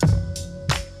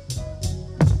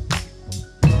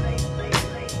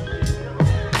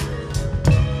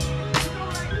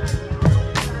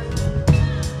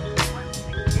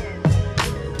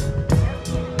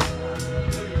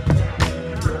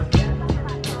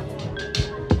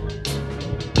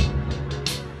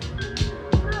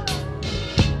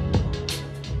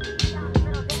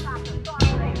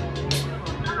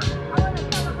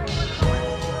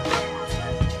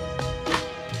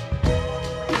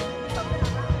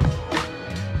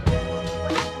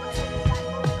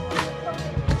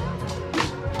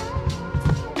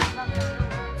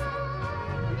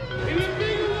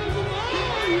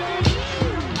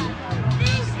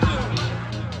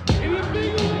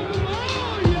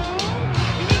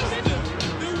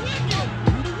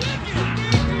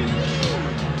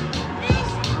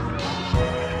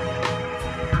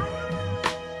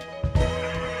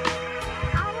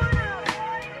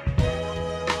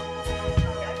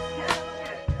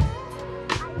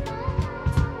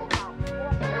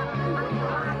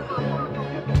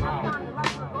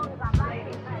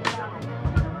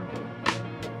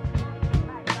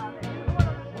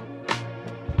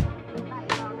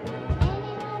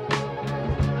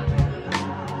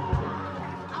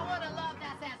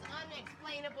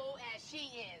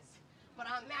but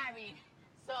I'm married.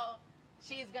 So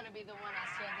she's going to be the one I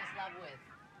share this love with.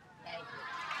 Thank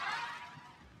you.